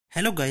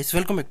Hello guys,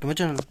 welcome back to my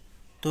channel.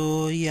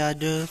 तो ये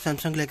आज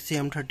सैमसंग गैलेक्सी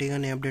M30 का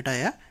नया अपडेट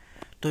आया।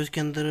 तो इसके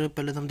अंदर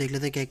पहले तो हम देख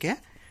लेते हैं क्या क्या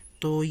है।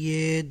 तो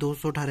ये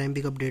 218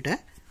 MB का अपडेट है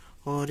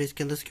और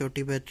इसके अंदर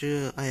सिक्योरिटी पैच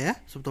आया है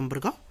सितंबर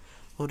का।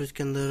 और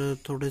इसके अंदर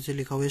थोड़े से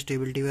लिखा हुआ है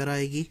स्टेबिलिटी वगैरह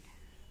आएगी।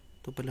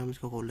 तो पहले हम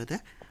इसको खोल लेते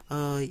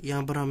हैं।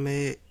 यहाँ पर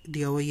हमें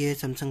दिया हुआ ये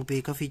सैमसंग पे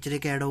का फीचर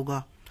एक ऐड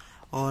होगा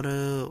और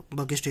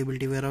बाकी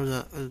स्टेबिलिटी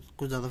वगैरह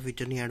कुछ ज़्यादा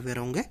फीचर नहीं ऐड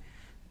वगैरह होंगे।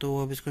 तो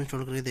अब इसको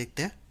इंस्टॉल करके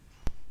देखते हैं।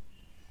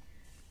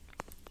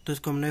 तो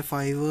इसको हमने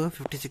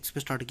 556 पे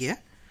स्टार्ट किया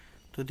है।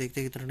 तो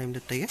देखते हैं कितना टाइम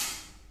लगता है ये।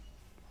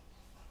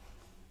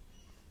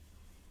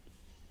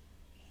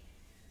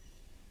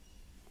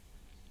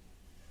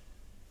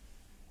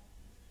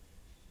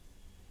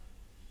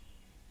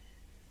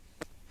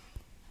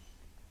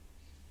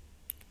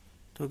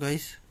 तो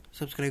गाइस,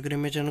 सब्सक्राइब करें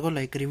मेरे चैनल को,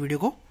 लाइक करिए वीडियो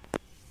को।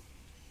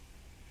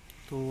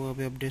 तो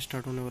अभी अपडेट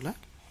स्टार्ट होने वाला है।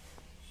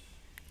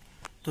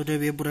 तो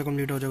जब ये पूरा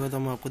कंप्लीट हो जाएगा तो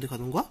मैं आपको दिखा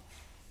दूंगा।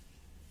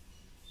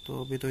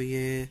 तो अभी तो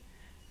ये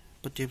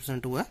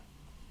 25% हुआ है।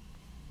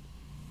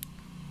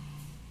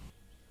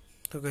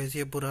 तो गाइस,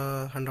 ये पूरा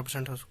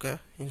 100% हो चुका है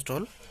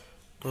इंस्टॉल।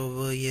 तो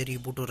अब ये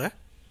रीबूट हो रहा है।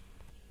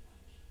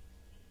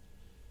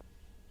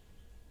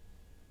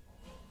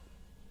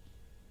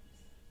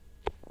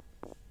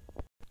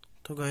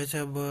 तो गाइस,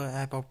 अब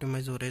ऐप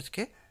ऑप्टिमाइज हो रहे हैं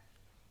इसके।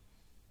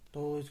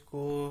 तो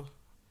इसको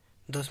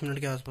 10 मिनट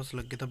के आसपास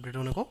लग गए थे अपडेट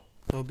होने को।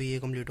 तो अभी ये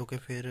कंप्लीट होके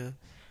फिर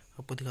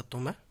आपको दिखाता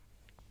हूँ मैं।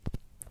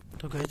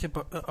 तो गाइस,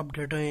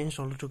 अपडेट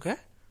इंस्टॉल हो चुका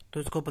है। तो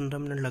इसको 15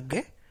 मिनट लग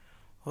गए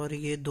और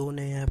ये दो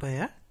नए ऐप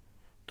आया।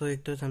 तो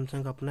एक तो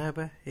सैमसंग का अपना ऐप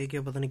है, एक ये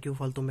पता नहीं क्यों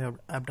फालतू में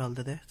ऐप डाल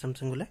देते हैं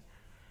सैमसंग वाले।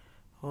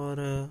 और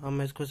अब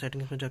मैं इसको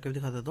सेटिंग्स में जाकर भी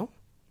दिखा देता हूँ।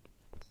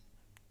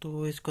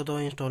 तो इसको तो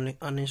अनइंस्टॉल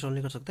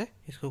नहीं कर सकते,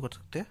 इसको कर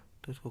सकते हैं।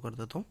 तो इसको कर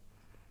देता हूँ।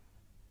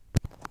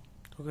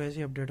 तो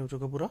कैसे अपडेट हो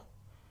चुका पूरा।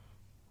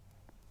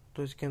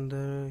 तो इसके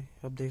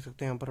अंदर आप देख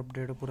सकते हैं यहाँ पर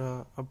अपडेट पूरा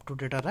अप टू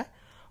डेट आ रहा है।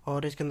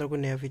 और इसके अंदर कोई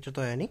नया फीचर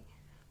तो आया नहीं।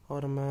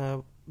 और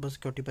मैं बस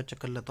सिक्योरिटी पर चेक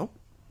कर लेता हूँ।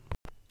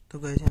 तो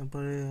गैस, यहाँ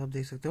पर आप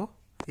देख सकते हो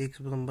 1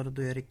 सितंबर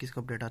 2021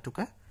 का अपडेट आ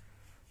चुका है।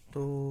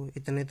 तो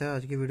इतने था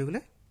आज की वीडियो के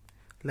लिए।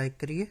 लाइक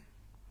करिए,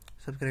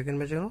 सब्सक्राइब करने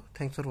में चलो।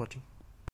 Thanks for watching.